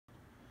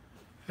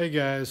Hey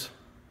guys,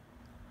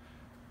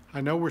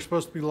 I know we're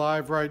supposed to be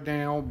live right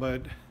now,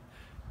 but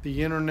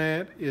the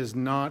internet is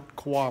not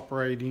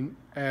cooperating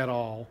at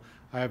all.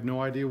 I have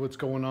no idea what's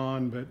going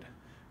on, but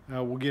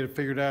we'll get it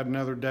figured out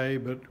another day.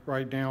 But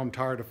right now I'm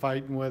tired of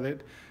fighting with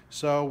it.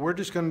 So we're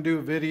just going to do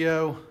a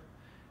video.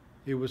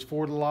 It was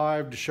for the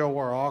live to show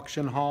our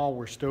auction haul.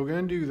 We're still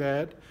going to do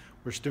that.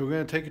 We're still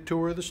going to take a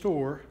tour of the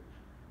store.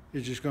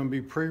 It's just going to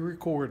be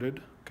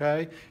pre-recorded,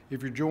 okay?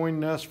 If you're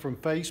joining us from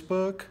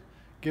Facebook,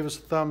 give us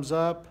a thumbs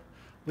up,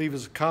 leave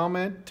us a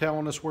comment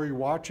telling us where you're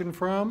watching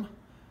from.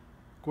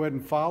 Go ahead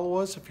and follow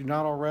us if you're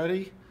not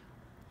already.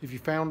 If you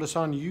found us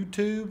on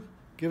YouTube,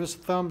 give us a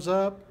thumbs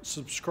up,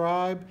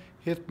 subscribe,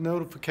 hit the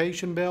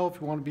notification bell if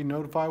you want to be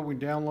notified when we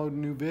download a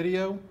new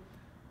video,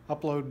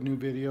 upload a new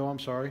video, I'm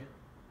sorry.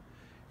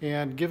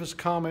 And give us a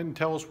comment and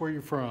tell us where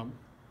you're from.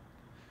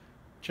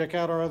 Check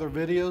out our other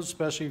videos,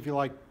 especially if you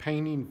like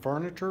painting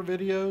furniture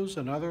videos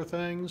and other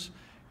things,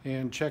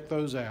 and check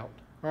those out.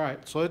 All right,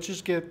 so let's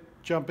just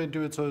jump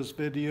into it so this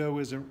video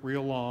isn't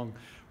real long.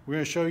 We're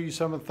going to show you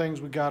some of the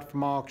things we got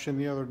from auction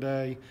the other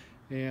day,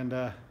 and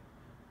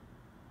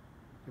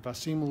if I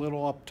seem a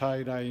little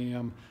uptight, I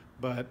am,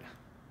 but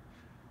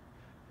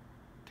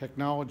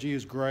technology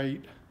is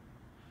great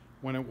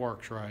when it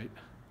works right.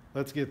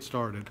 Let's get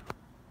started.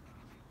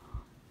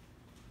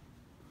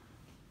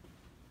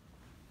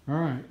 All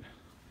right,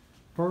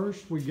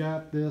 first we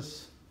got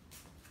this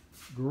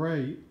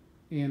great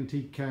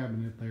antique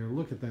cabinet there.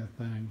 Look at that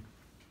thing.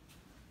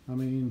 I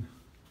mean,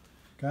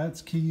 got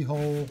its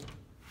keyhole.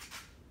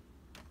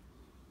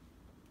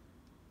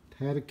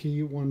 Had a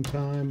key at one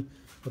time,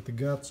 but the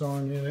guts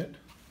aren't in it.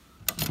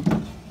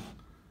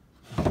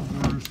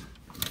 Doors,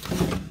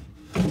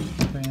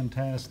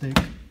 fantastic.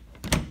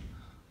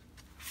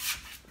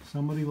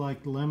 Somebody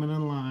liked lemon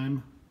and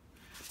lime.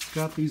 It's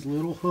got these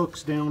little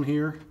hooks down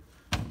here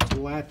to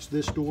latch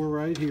this door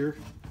right here.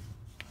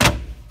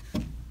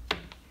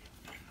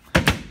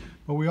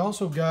 But we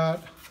also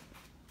got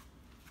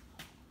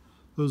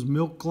those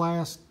milk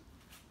glass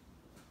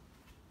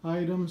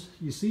items.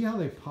 You see how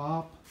they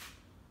pop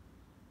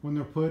when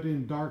they're put in a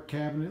dark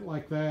cabinet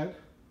like that?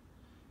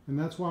 And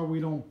that's why we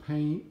don't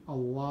paint a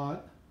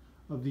lot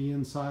of the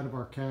inside of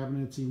our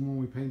cabinets. Even when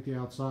we paint the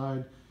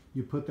outside,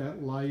 you put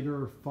that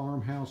lighter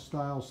farmhouse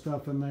style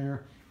stuff in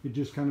there. It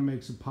just kind of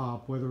makes it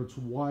pop, whether it's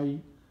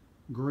white,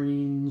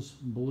 greens,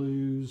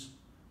 blues.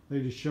 They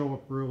just show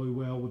up really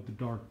well with the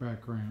dark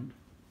background.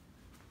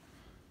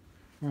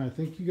 All right, I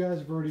think you guys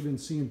have already been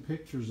seeing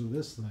pictures of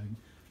this thing.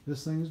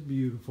 This thing's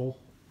beautiful.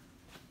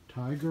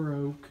 Tiger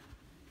oak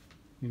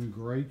in a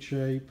great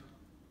shape.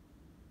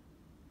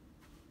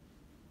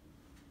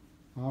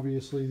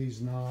 Obviously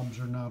these knobs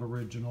are not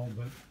original,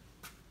 but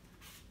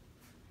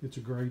it's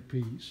a great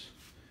piece.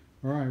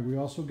 All right, we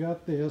also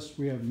got this.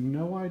 We have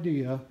no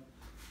idea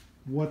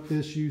what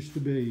this used to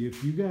be.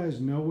 If you guys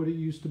know what it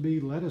used to be,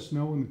 let us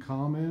know in the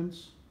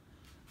comments.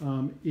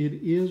 It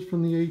is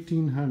from the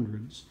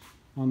 1800s.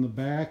 On the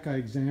back, I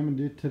examined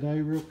it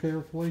today real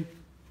carefully.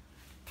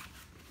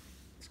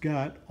 It's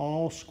got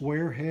all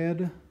square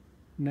head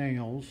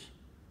nails,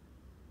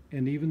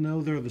 and even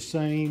though they're the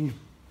same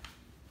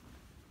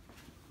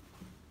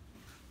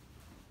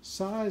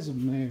size of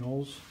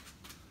nails,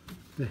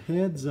 the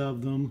heads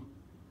of them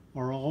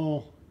are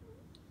all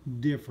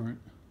different.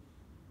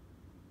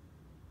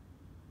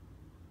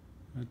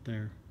 Right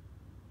there.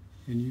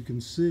 And you can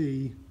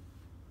see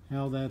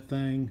how that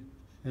thing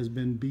has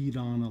been beat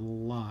on a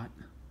lot.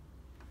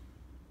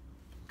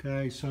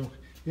 Okay, so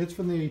it's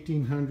from the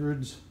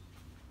 1800s.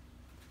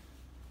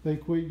 They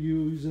quit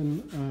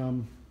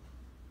using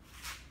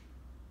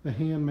the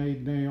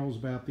handmade nails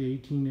about the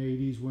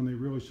 1880s when they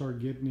really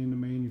started getting into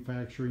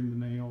manufacturing the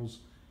nails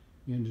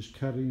and just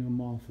cutting them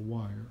off a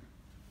wire.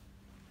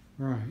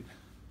 All right.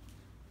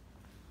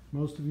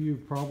 Most of you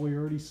have probably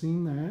already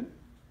seen that.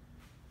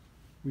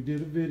 We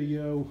did a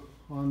video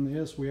on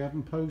this. We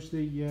haven't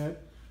posted it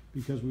yet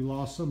because we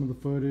lost some of the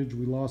footage.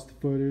 We lost the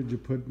footage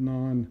of putting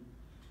on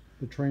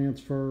the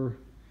transfer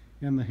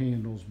and the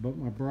handles, but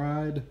my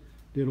bride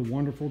did a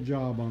wonderful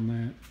job on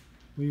that.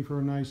 Leave her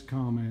a nice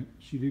comment.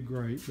 She did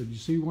great. But you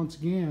see once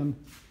again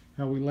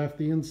how we left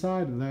the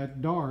inside of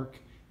that dark,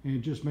 and it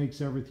just makes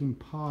everything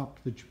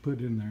pop that you put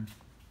in there.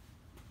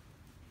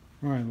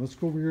 All right, let's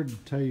go over here to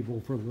the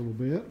table for a little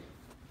bit.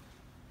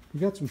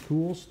 We got some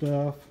cool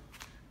stuff.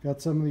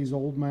 Got some of these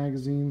old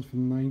magazines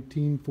from the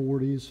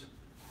 1940s.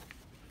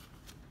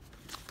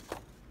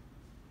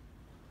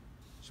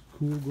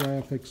 Cool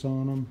graphics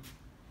on them.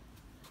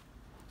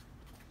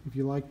 If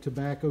you like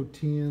tobacco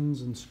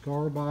tins and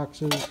cigar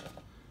boxes,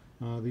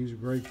 these are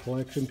great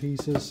collection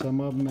pieces. Some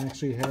of them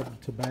actually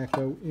have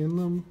tobacco in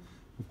them.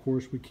 Of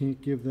course, we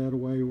can't give that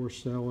away or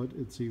sell it.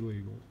 It's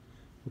illegal.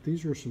 But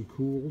these are some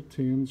cool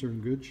tins. They're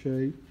in good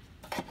shape.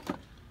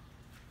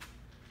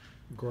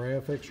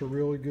 Graphics are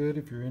really good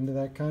if you're into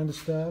that kind of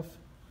stuff.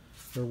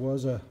 There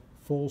was a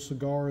full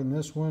cigar in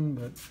this one,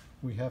 but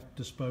we have to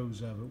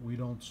dispose of it. We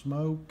don't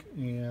smoke,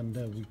 and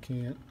we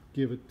can't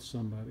give it to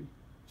somebody.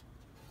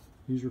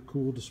 These are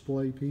cool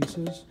display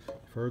pieces.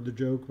 I've heard the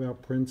joke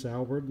about Prince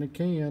Albert in a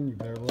can. You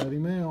better let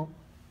him out.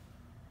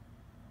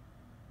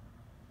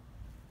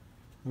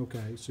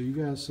 Okay, so you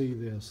guys see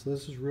this.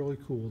 This is really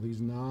cool.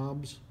 These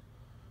knobs,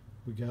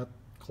 we got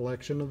a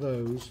collection of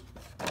those.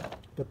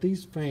 But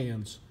these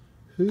fans,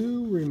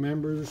 who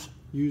remembers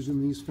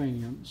using these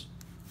fans?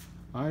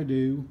 I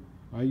do.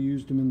 I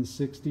used them in the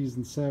 60s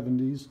and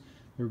 70s.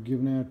 They were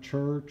given out at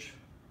church.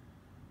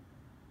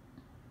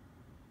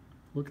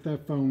 Look at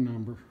that phone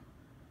number.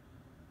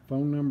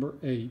 Phone number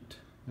 8.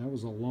 That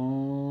was a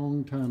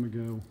long time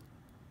ago.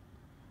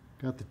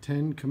 Got the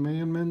 10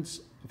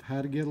 commandments of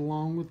how to get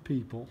along with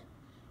people.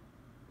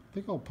 I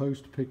think I'll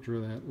post a picture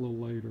of that a little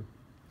later.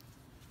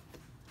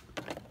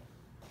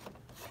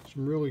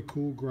 Some really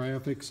cool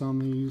graphics on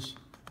these.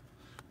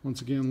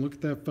 Once again, look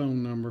at that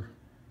phone number.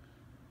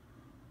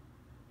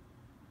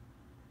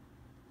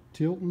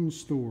 Tilton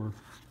Store.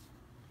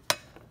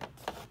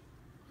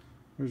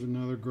 There's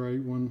another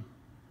great one.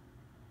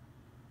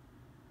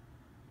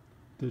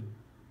 The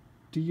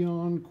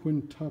Dion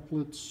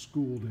Quintuplets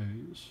School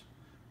Days.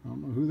 I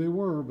don't know who they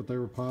were, but they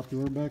were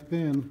popular back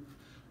then.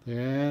 They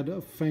had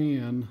a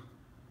fan,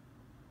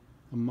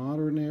 a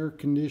modern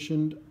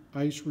air-conditioned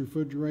ice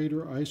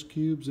refrigerator, ice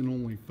cubes in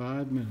only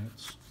 5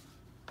 minutes.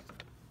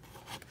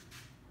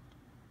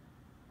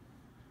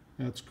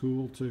 That's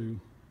cool too.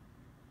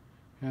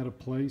 How to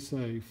play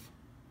safe.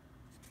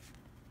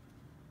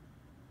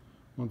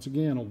 Once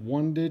again, a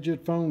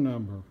 1-digit phone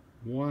number.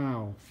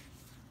 Wow.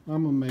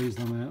 I'm amazed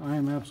on that. I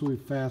am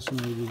absolutely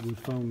fascinated with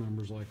phone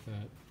numbers like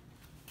that.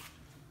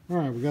 All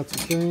right, we got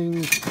some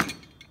things.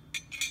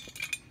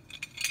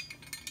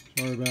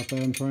 Sorry about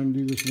that. I'm trying to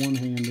do this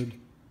one-handed.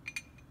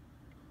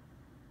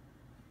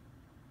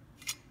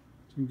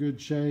 It's in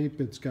good shape.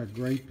 It's got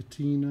great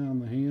patina on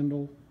the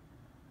handle.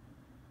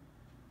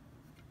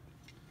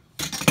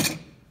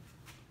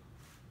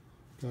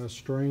 Got a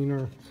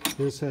strainer.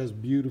 This has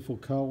beautiful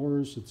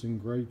colors. It's in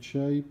great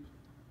shape.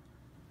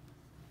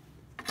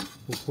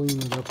 We'll clean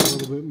it up a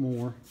little bit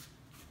more.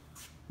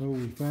 So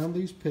we found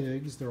these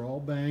pigs. They're all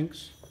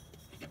Banks.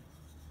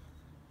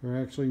 They're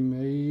actually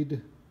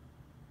made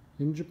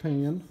in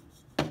Japan.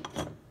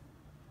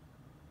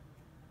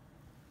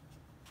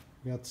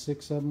 We got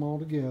 6 of them all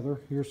together.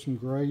 Here's some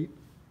great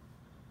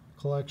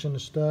collection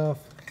of stuff.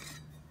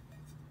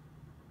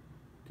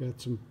 Got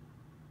some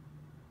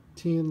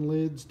tin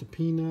lids to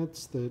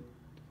peanuts that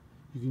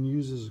you can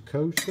use as a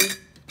coaster.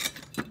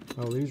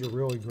 Oh, these are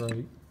really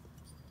great.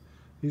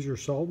 These are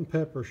salt and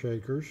pepper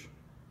shakers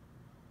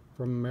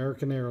from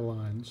American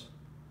Airlines.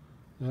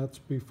 That's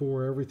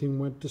before everything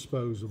went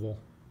disposable.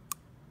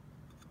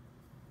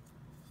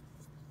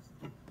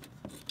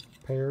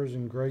 Pears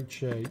in great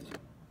shape.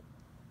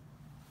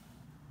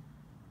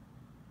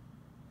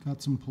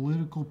 Got some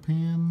political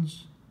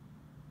pins.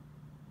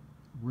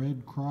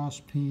 Red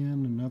Cross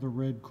pin, another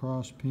Red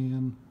Cross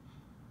pin.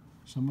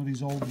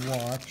 Somebody's old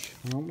watch.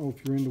 I don't know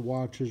if you're into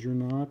watches or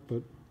not,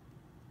 but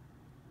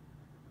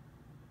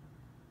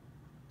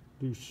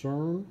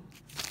Lucerne,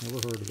 never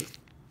heard of it.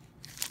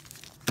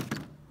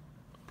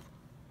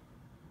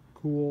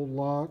 Cool old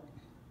lock.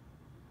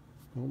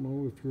 Don't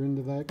know if you're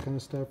into that kind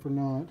of stuff or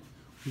not.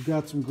 We've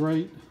got some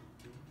great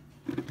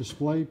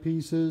display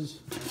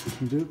pieces.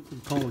 Some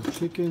different colored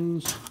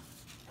chickens.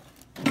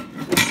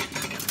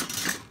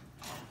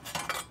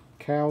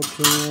 Cow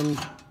tin.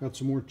 Got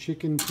some more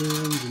chicken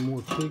tins and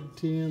more pig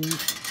tins.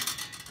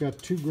 Got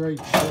 2 great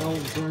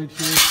shelves right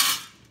here.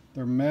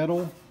 They're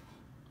metal.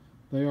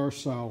 They are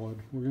solid.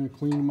 We're going to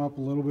clean them up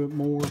a little bit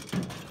more.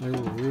 They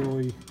were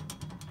really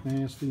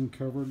nasty and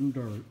covered in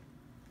dirt.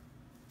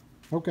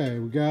 Okay,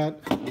 we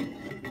got,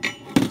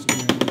 once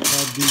again, I'm going to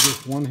try to do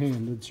this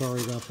one-handed.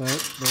 Sorry about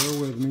that. Bear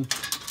with me.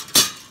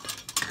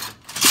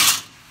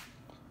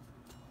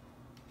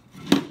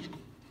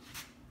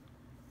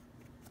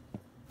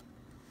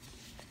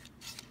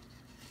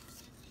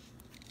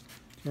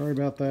 Sorry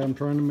about that. I'm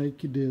trying to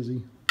make you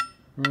dizzy.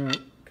 All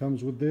right,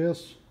 comes with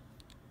this.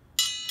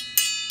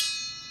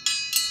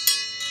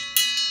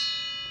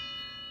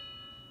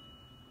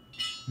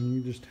 And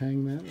you just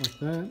hang that like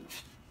that.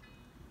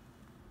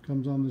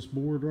 Comes on this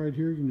board right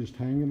here. You can just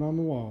hang it on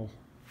the wall.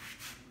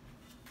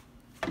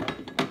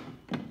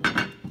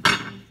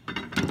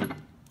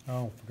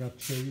 Oh, forgot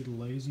to show you the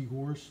lazy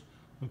horse.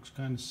 Looks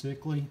kind of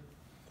sickly.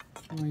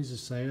 Oh, he's a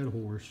sad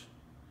horse.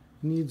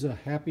 He needs a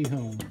happy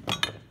home.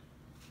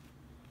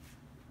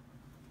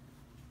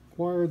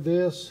 Acquired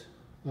this.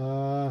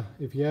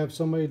 If you have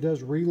somebody that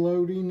does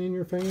reloading in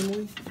your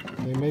family,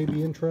 they may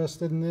be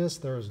interested in this.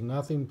 There is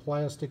nothing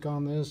plastic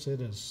on this. It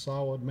is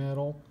solid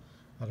metal.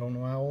 I don't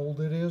know how old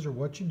it is or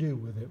what you do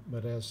with it,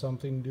 but it has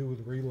something to do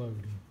with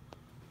reloading.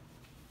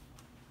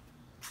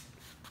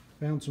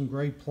 Found some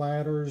great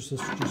platters.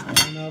 This is just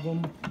one of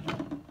them.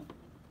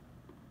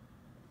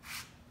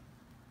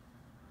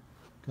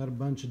 Got a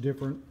bunch of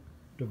different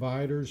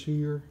dividers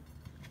here.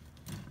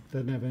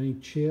 Doesn't have any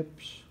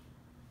chips.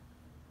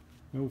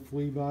 No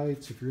flea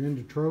bites. If you're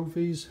into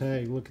trophies,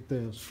 hey, look at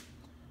this.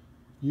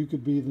 You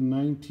could be the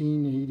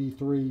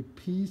 1983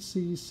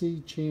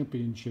 PCC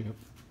Championship.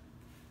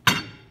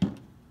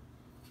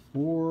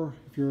 Or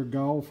if you're a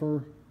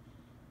golfer,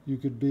 you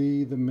could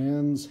be the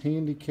men's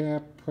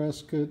handicap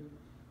Prescott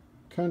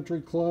Country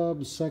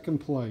Club, second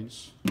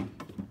place.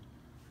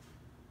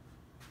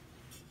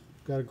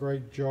 Got a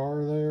great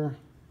jar there,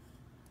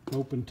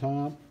 open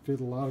top, fit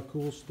a lot of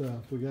cool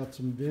stuff. We got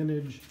some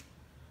vintage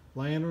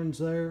lanterns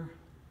there.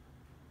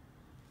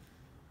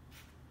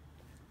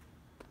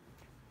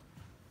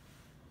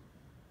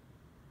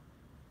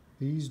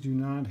 These do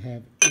not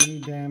have any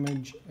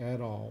damage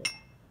at all.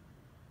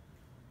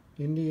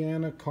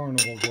 Indiana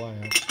Carnival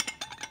glass.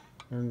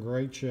 They're in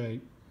great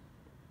shape.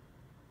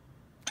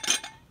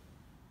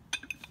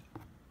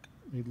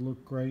 They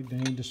look great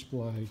in any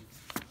display.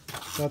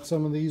 Got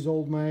some of these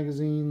old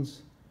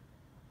magazines.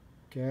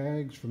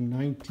 Gags from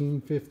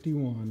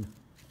 1951.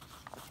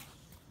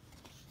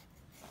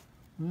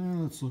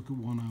 Well, let's look at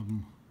one of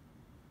them.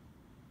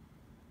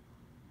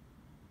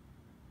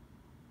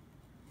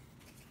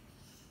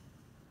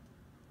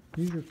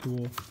 These are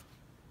cool.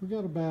 We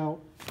got about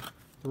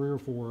 3 or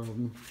 4 of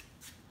them.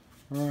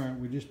 Alright,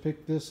 we just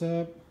picked this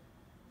up.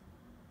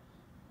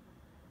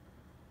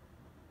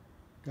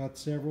 Got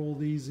several of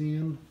these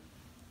in.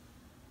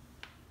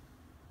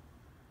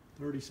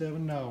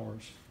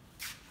 $37.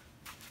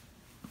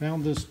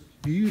 Found this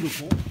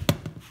beautiful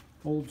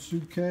old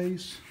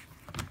suitcase.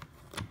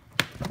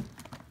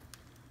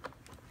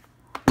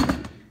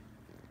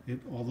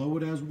 Although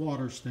it has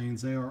water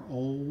stains, they are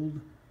old,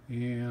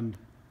 and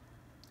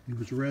it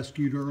was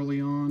rescued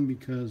early on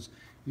because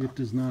it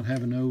does not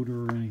have an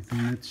odor or anything.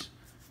 It's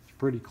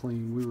pretty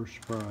clean. We were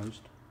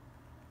surprised.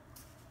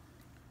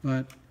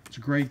 But it's a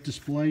great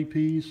display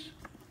piece.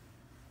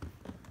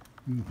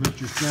 You can put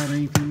just about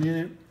anything in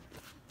it.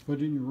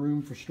 Put it in your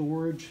room for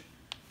storage.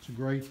 It's a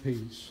great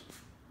piece.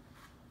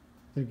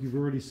 I think you've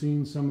already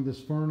seen some of this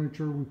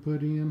furniture we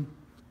put in.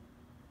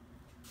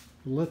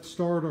 Let's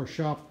start our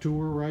shop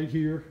tour right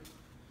here.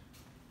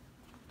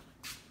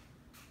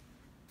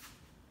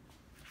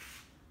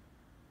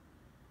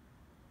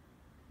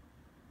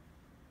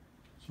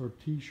 It's our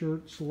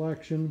t-shirt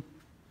selection.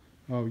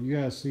 Oh, you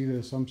guys see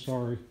this, I'm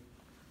sorry.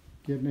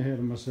 Getting ahead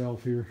of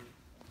myself here.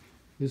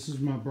 This is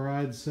my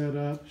bride's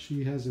setup.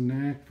 She has a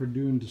knack for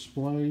doing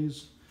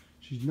displays.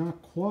 She's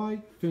not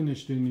quite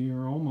finished in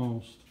here,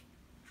 almost.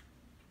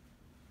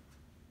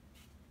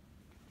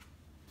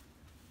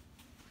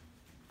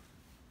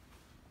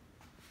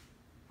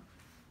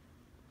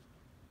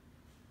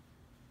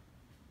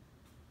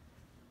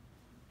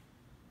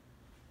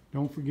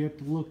 Don't forget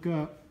to look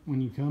up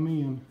when you come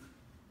in.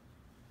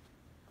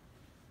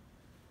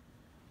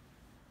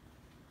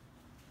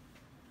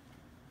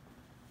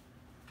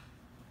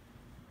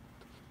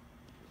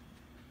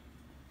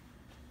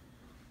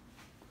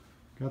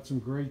 Got some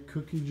great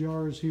cookie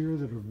jars here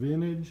that are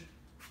vintage.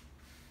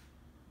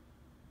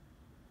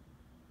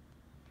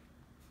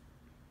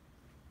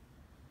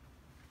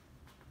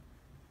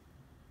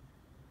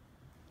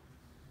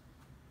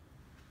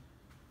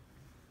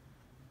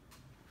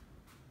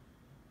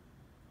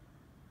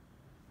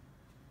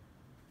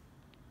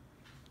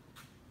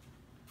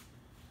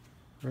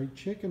 Great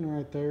chicken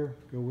right there.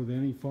 Go with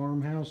any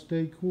farmhouse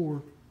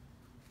decor.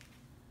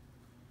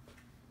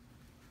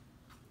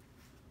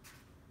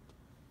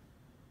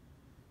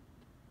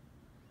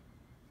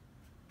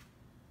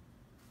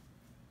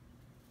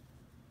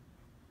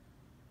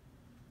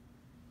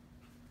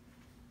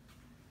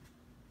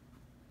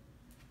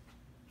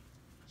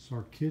 It's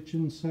our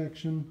kitchen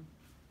section.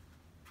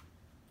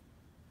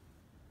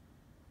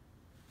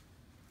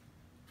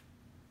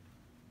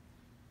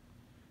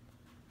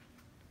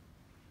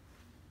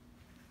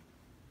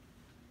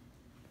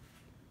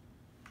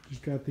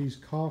 Just got these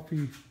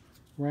coffee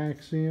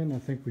racks in. I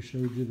think we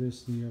showed you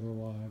this in the other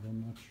live.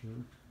 I'm not sure.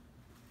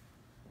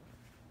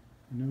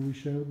 I know we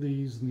showed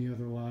these in the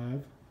other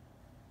live.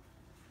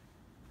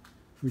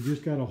 We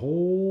just got a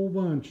whole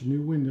bunch of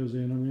new windows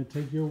in. I'm going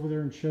to take you over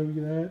there and show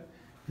you that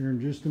here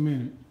in just a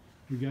minute.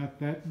 We got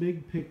that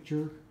big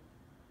picture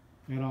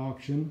at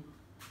auction.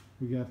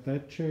 We got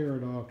that chair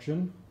at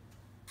auction.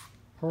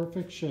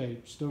 Perfect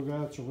shape. Still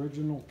got its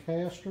original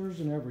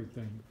casters and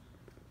everything.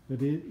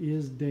 But it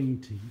is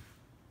dainty.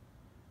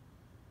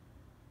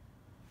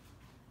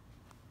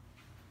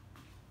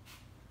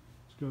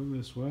 Let's go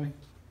this way.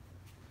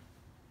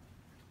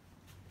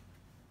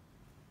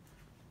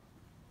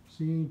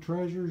 See any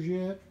treasures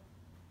yet?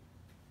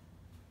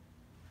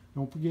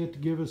 Don't forget to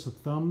give us a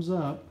thumbs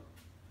up.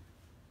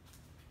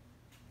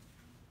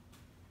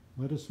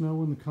 Let us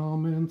know in the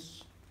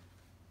comments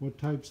what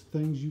types of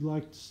things you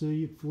like to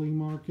see at flea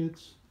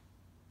markets.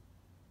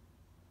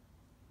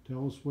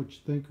 Tell us what you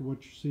think of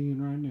what you're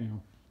seeing right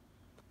now.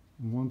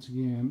 And once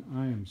again,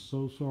 I am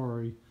so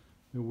sorry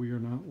that we are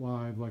not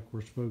live like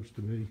we're supposed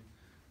to be.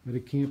 But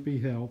it can't be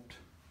helped.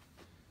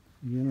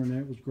 The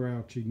internet was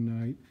grouchy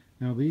tonight.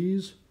 Now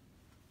these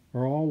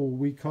are all what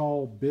we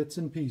call bits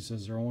and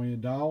pieces. They're only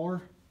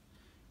 $1.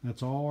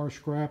 That's all our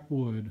scrap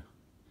wood.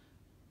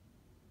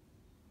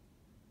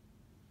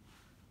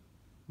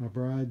 My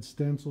bride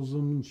stencils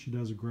them and she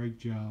does a great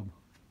job.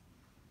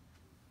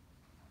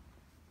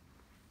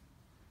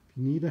 If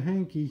you need a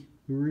hanky,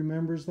 Who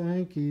remembers the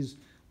hankies?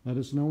 Let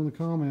us know in the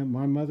comment.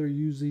 My mother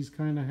used these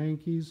kind of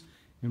hankies,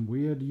 and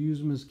we had to use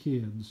them as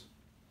kids.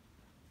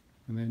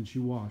 And then she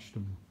washed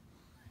them.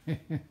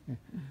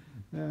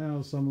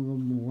 Now, some of the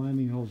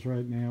millennials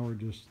right now are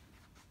just,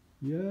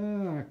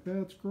 yuck,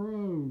 that's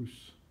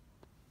gross.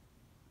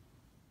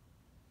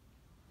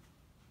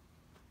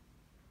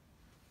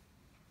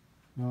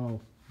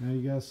 Oh, now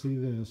you guys see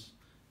this.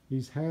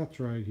 These hats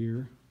right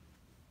here.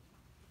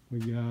 We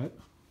got,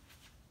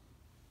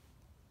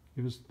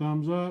 give us a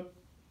thumbs up.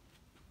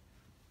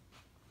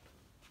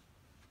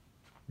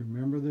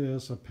 Remember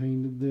this, I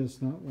painted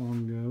this not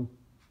long ago.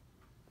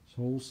 This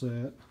whole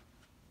set.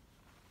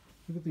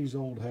 Look at these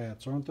old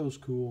hats, aren't those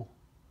cool?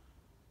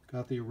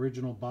 Got the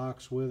original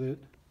box with it.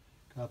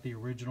 Got the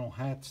original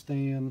hat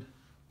stand.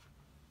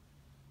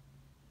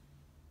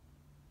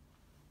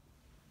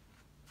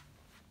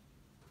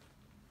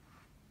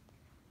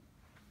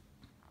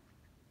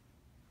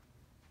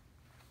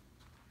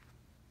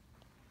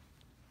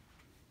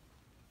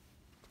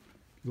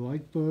 If you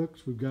like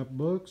books, we've got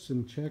books,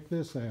 and check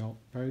this out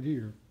right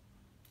here.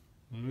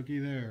 Looky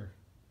there.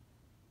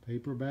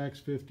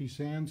 Paperbacks 50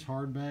 cents,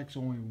 hardbacks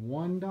only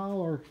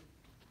 $1.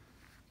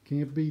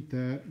 Can't beat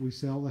that. We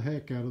sell the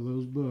heck out of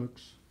those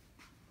books.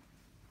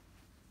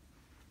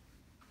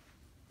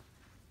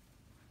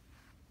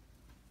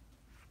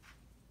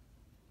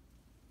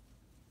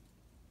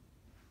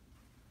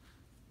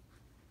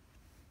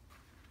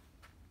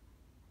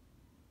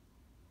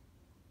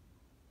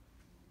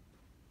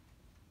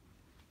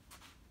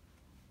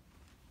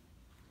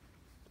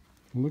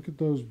 Look at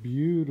those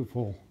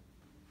beautiful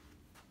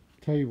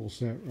table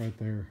set right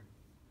there.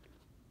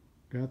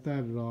 Got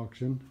that at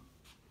auction.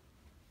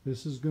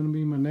 This is going to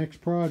be my next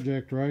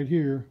project right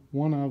here.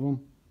 One of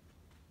them.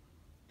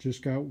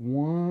 Just got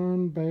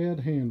one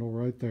bad handle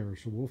right there.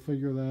 So we'll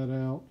figure that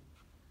out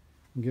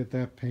and get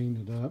that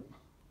painted up.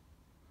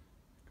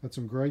 Got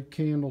some great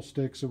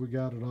candlesticks that we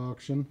got at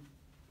auction.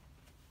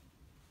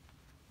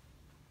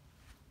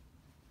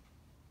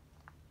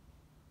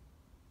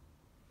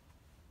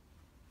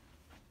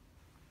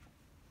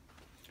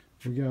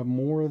 We got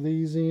more of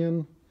these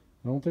in.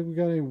 I don't think we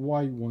got any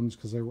white ones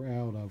because they were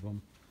out of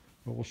them.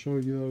 But we'll show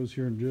you those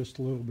here in just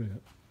a little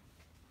bit.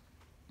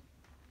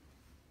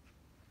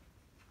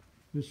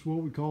 This is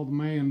what we call the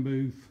man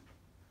booth.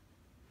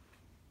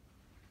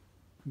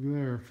 Look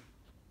there.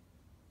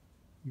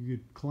 You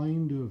could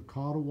claim to have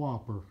caught a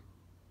whopper.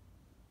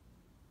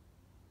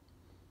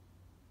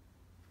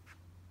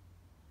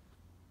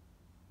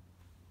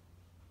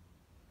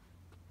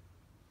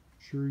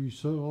 Sure you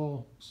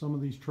saw some of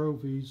these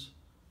trophies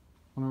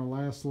on our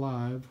last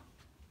live.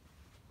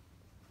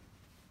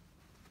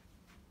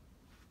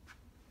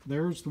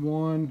 There's the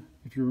one,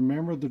 if you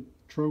remember the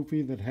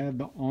trophy that had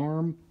the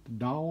arm, the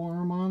doll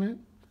arm on it,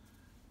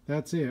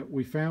 that's it.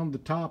 We found the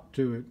top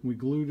to it. We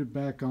glued it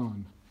back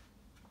on.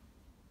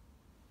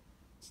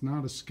 It's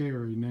not as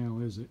scary now,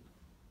 is it?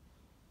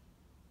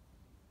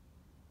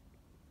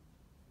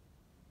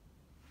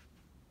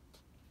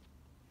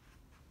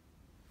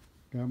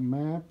 Got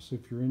maps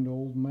if you're into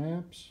old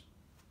maps.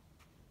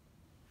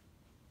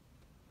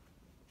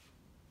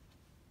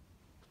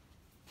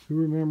 Who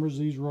remembers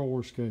these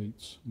roller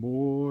skates?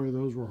 Boy,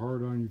 those were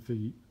hard on your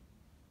feet.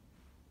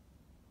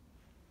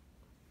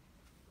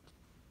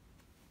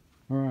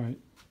 All right,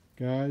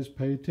 guys,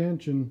 pay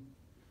attention.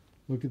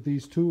 Look at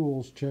these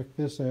tools. Check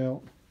this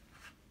out.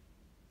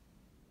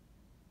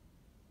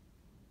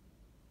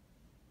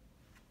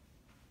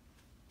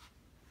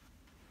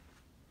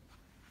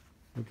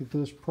 Look at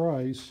this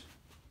price.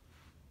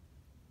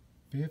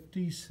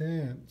 50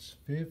 cents.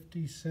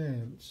 50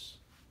 cents.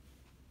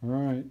 All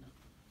right.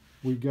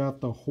 We got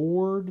the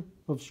horde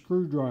of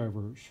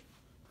screwdrivers.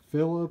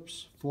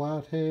 Phillips,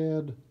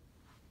 flathead,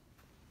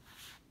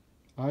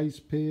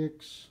 ice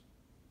picks.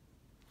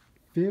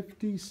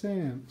 50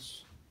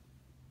 cents.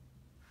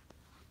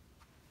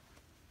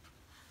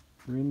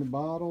 We're in the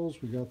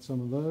bottles. We got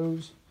some of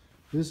those.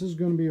 This is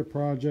going to be a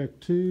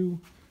project too.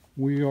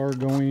 We are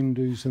going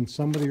to, since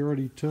somebody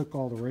already took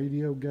all the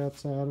radio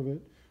guts out of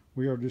it,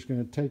 we are just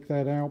going to take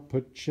that out,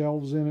 put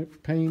shelves in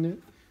it, paint it.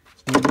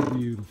 It's going to be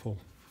beautiful.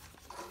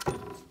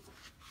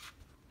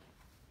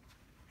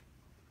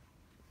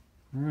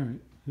 All right,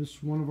 this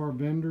is one of our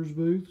vendors'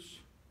 booths.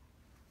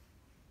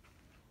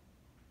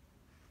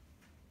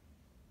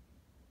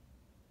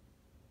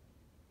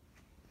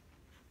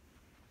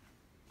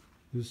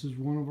 This is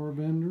one of our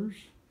vendors.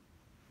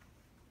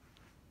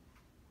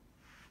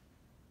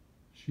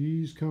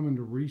 She's coming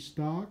to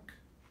restock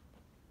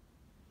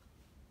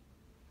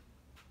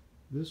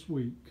this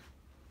week.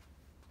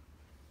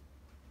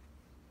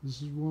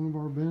 This is one of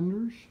our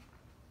vendors.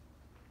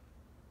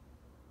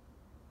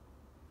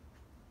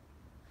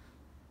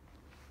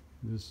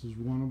 This is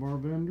one of our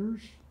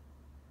vendors.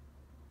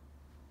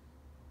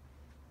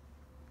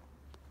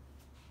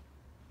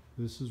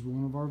 This is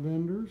one of our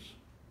vendors.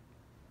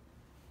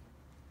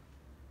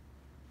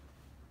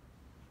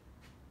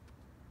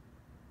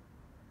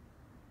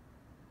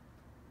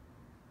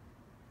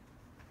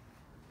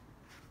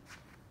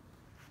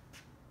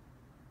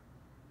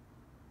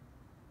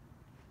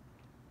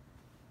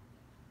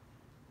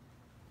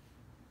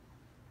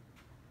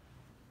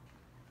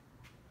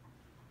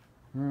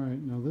 All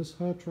right, now this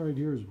hutch right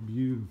here is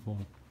beautiful.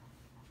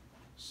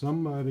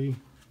 Somebody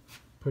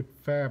put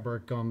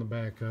fabric on the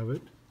back of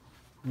it,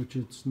 which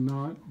it's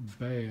not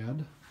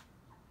bad,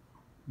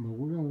 but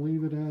we're gonna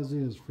leave it as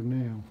is for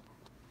now.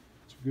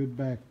 It's a good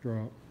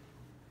backdrop.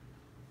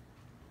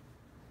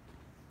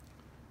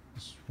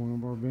 This is one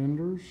of our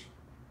vendors.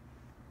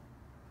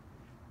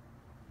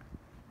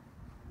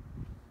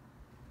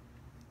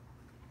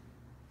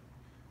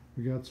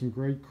 We got some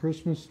great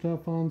Christmas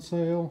stuff on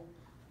sale.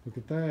 Look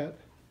at that,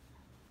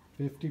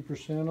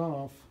 50%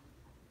 off.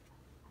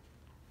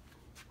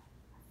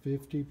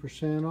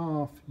 50%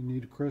 off. You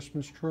need a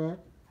Christmas truck?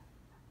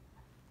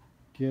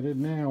 Get it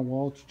now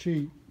while it's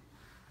cheap.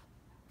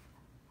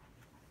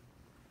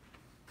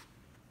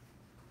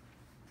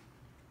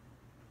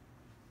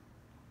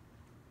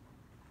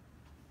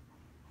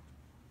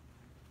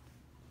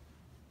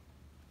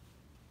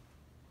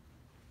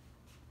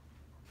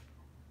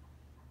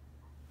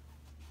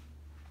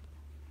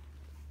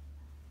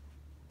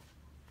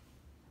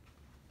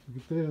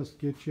 Look at this,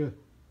 get you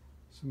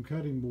some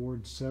cutting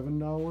boards,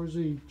 $7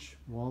 each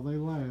while they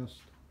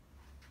last.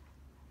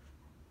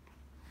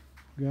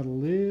 Got a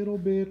little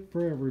bit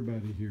for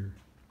everybody here.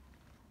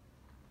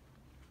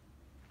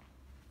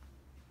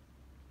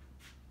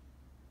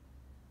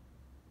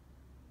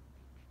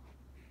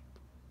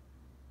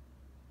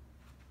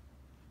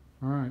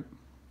 All right.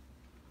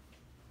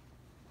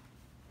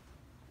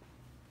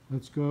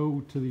 Let's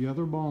go to the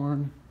other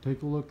barn,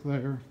 take a look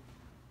there.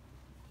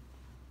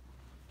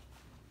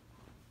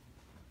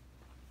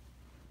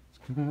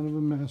 Kind of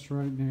a mess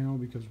right now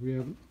because we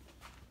haven't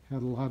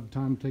had a lot of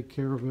time to take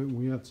care of it.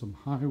 We had some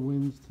high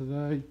winds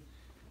today,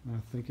 and I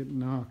think it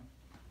knocked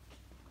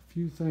a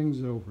few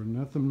things over.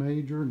 Nothing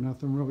major,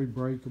 nothing really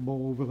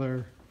breakable over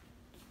there.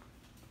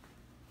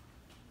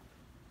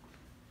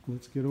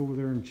 Let's get over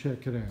there and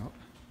check it out.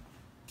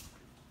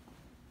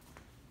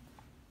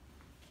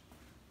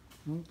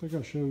 I don't think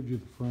I showed you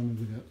the front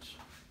of this.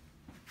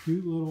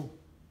 Cute little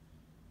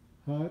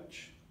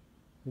hutch.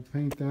 We'll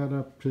paint that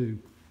up too.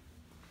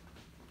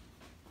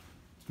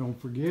 Don't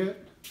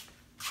forget,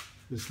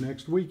 this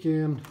next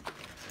weekend.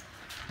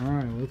 All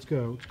right, let's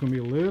go. It's gonna be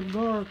a little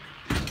dark.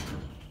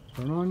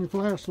 Turn on your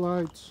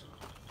flashlights.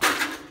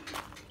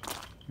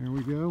 There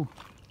we go.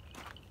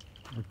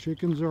 Our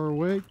chickens are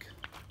awake.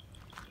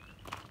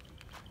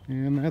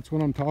 And that's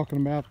what I'm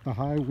talking about, the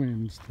high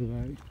winds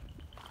today.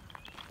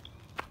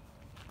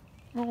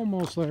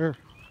 Almost there.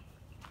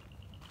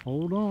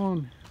 Hold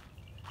on.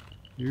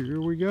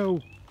 Here we go.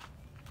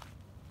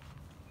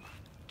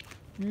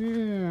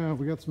 Yeah,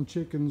 we got some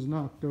chickens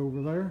knocked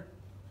over there.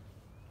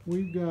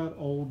 We've got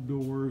old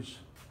doors.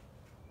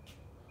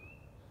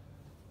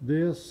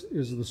 This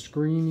is the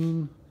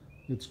screening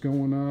that's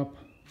going up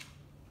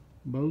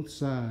both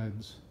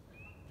sides.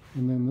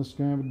 And then this is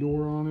gonna have a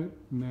door on it,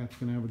 and that's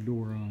gonna have a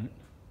door on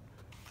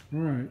it.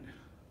 All right,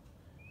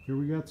 here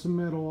we got some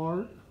metal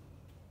art.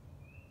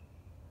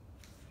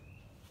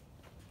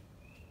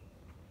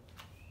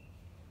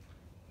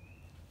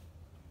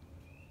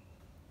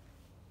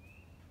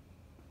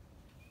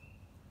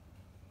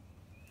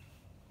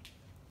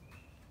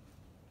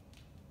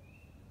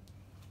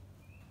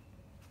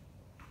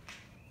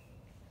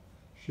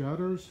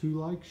 Shutters,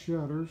 who likes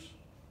shutters?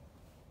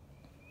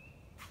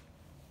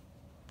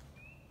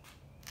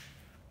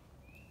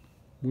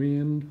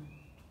 Wind,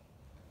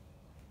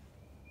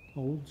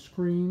 old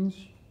screens.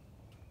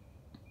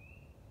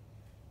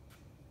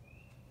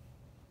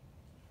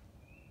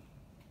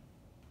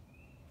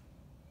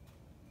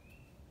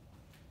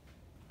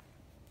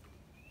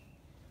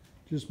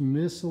 Just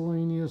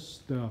miscellaneous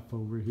stuff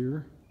over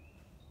here.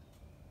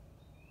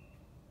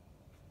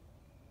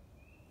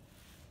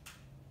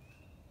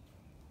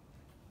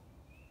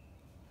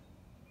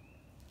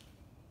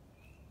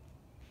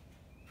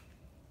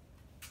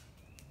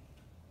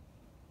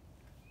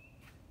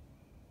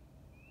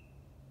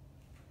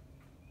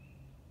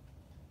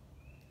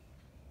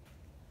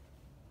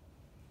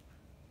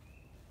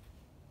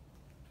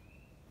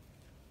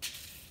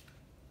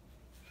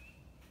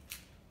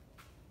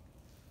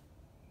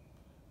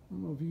 I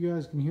don't know if you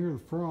guys can hear the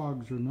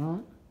frogs or not.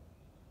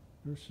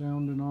 They're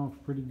sounding off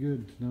pretty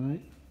good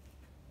tonight.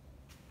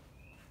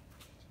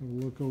 Let's have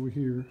a look over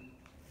here.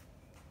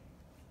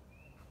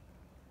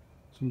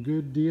 Some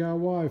good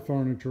DIY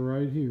furniture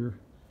right here,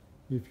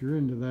 if you're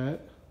into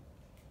that.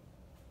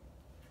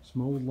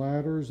 Some old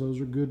ladders, those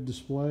are good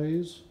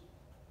displays.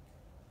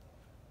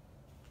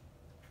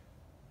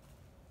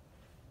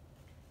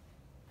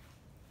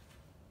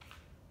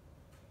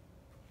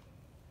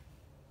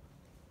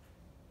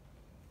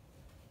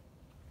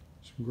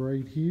 Some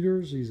great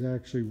heaters, these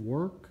actually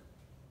work.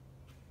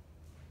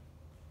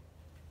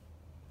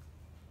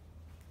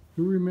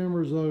 Who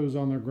remembers those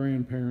on their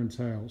grandparents'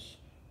 house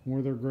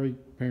or their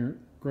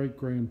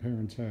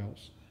great-grandparents'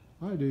 house?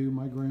 I do.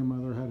 My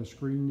grandmother had a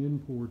screened-in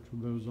porch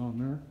with those on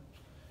there.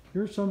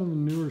 Here's some of the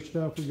newer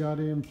stuff we got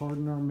in.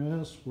 Pardon our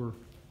mess. We're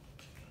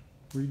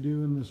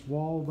redoing this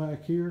wall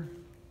back here.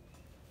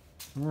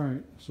 All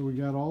right, so we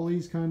got all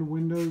these kind of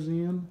windows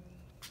in.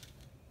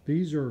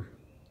 These are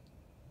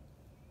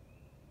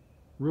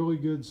really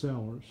good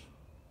sellers.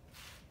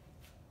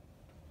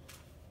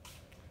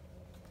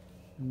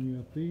 And you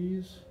got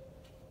these.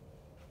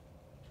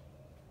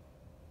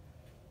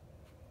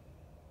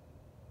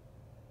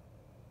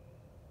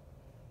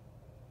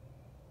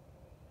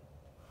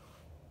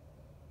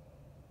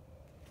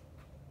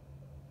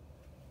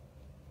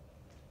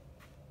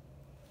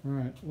 All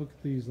right, look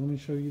at these. Let me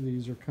show you.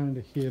 These are kind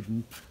of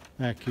hidden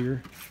back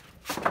here.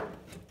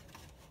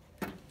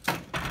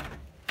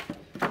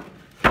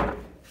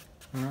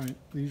 All right,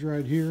 these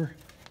right here,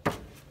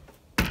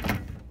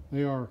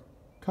 they are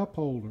cup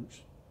holders.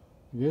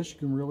 I guess you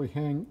can really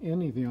hang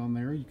anything on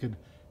there. You could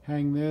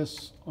hang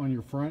this on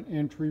your front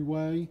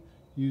entryway,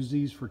 use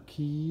these for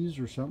keys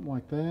or something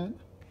like that.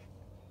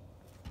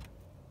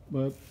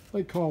 But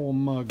they call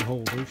them mug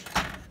holders.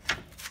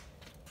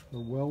 They're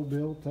well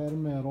built out of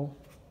metal.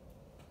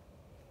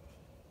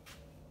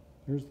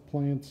 There's the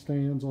plant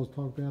stands I was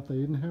talking about. They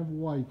didn't have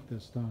white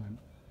this time.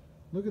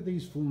 Look at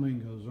these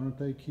flamingos, aren't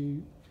they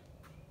cute?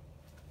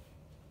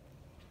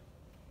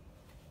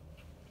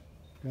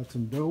 Got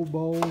some dough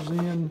bowls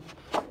in,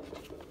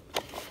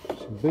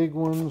 some big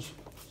ones,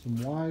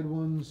 some wide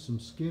ones, some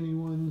skinny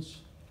ones.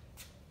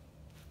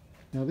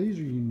 Now these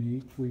are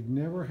unique. We've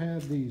never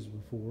had these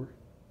before.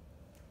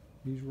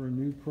 These were a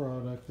new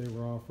product they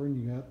were offering.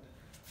 You got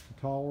the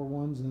taller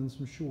ones and then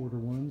some shorter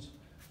ones.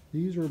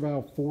 These are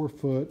about 4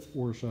 foot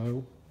or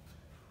so.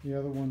 The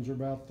other ones are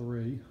about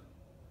 3.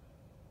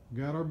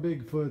 Got our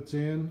Bigfoots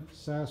in,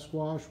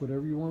 Sasquatch,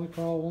 whatever you want to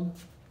call them.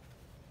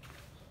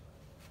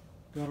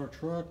 Got our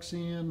trucks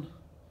in.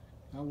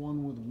 Got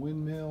one with a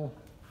windmill.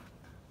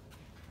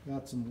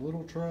 Got some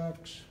little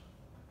trucks.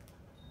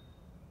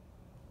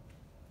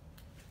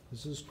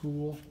 This is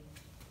cool.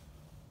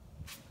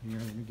 Here,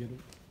 let me get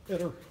a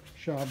better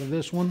shot of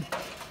this one.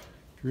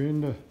 If you're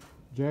into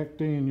Jack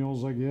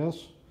Daniels, I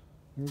guess.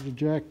 There's a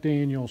Jack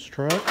Daniels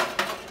truck. Got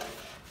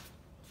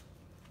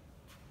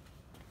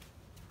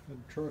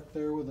a truck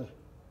there with a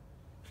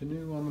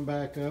canoe on the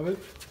back of it.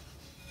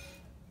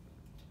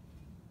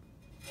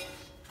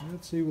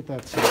 Let's see what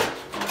that says.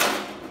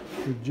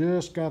 We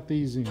just got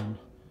these in.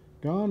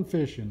 Gone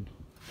fishing.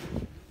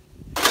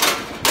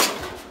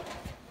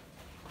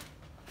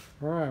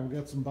 All right, we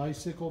got some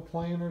bicycle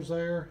planters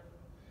there.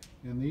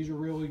 And these are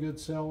really good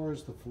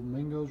sellers. The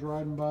Flamingos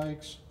riding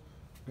bikes.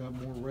 Got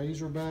more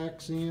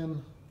Razorbacks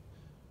in.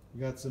 We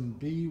got some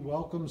bee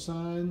welcome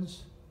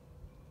signs.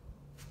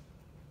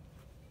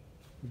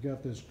 We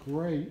got this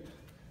great,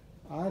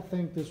 I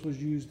think this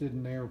was used at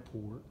an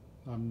airport.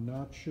 I'm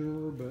not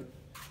sure, but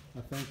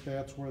I think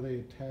that's where they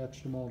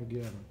attached them all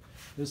together.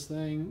 This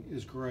thing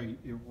is great.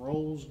 It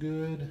rolls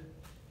good.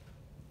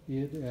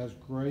 It has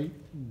great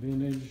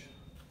vintage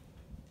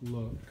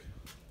look.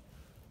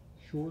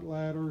 Short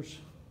ladders,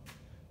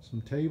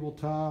 some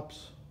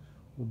tabletops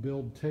we'll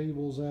build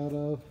tables out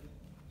of.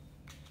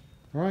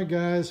 All right,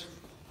 guys,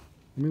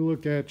 let me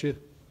look at you.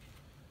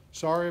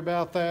 Sorry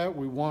about that.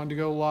 We wanted to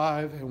go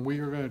live, and we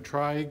are going to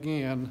try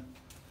again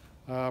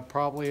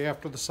probably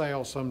after the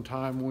sale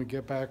sometime when we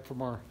get back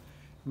from our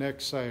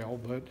next sale.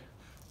 But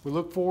we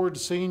look forward to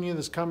seeing you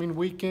this coming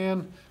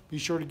weekend. Be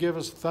sure to give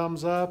us a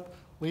thumbs up,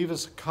 leave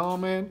us a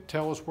comment,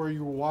 tell us where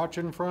you were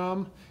watching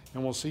from,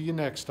 and we'll see you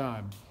next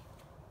time.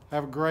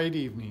 Have a great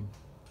evening.